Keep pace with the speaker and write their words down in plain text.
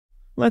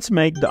Let's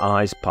make the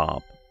eyes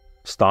pop.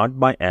 Start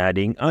by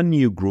adding a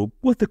new group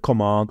with the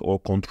Command or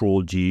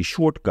Ctrl-G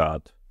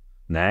shortcut.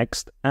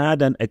 Next,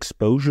 add an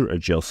exposure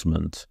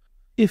adjustment.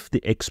 If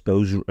the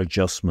exposure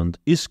adjustment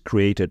is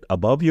created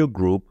above your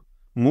group,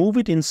 move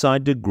it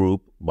inside the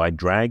group by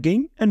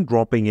dragging and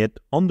dropping it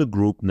on the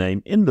group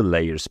name in the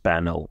Layers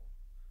panel.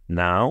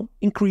 Now,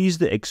 increase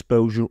the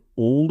exposure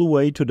all the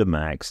way to the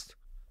max.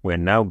 We're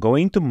now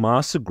going to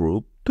mask the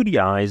group to the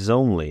eyes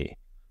only.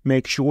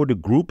 Make sure the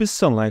group is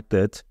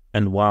selected,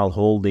 and while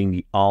holding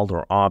the Alt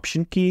or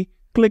Option key,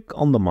 click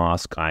on the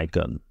mask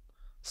icon.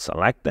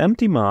 Select the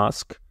empty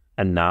mask,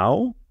 and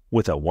now,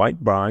 with a white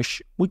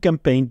brush, we can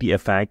paint the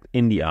effect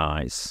in the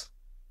eyes.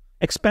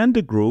 Expand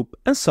the group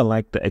and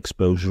select the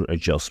exposure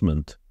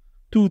adjustment.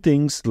 Two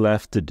things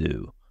left to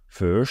do.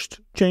 First,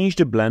 change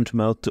the blend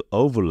mode to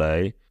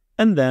overlay,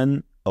 and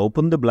then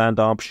open the blend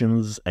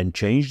options and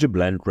change the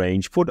blend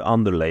range for the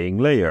underlaying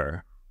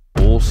layer.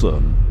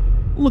 Awesome!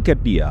 Look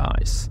at the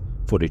eyes.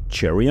 For the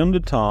cherry on the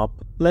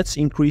top, let's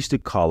increase the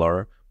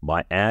color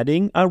by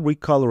adding a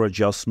recolor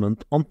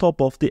adjustment on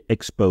top of the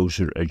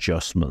exposure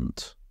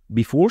adjustment.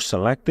 Before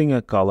selecting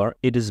a color,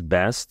 it is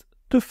best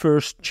to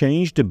first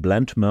change the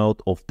blend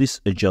mode of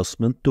this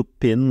adjustment to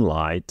pin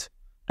light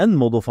and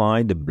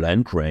modify the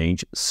blend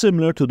range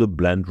similar to the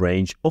blend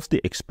range of the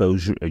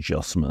exposure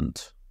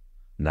adjustment.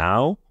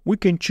 Now we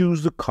can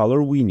choose the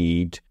color we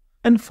need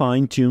and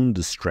fine-tune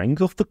the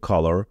strength of the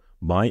color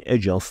by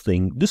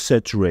adjusting the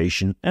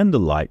saturation and the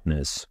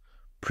lightness.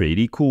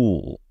 Pretty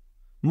cool.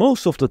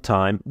 Most of the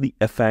time the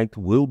effect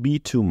will be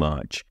too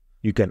much.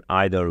 You can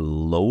either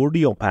lower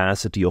the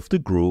opacity of the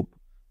group,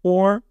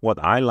 or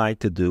what I like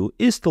to do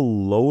is to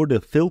lower the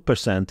fill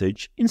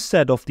percentage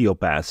instead of the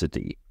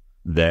opacity.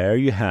 There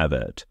you have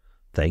it.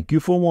 Thank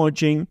you for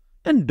watching,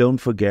 and don't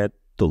forget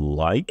to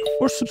like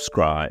or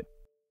subscribe.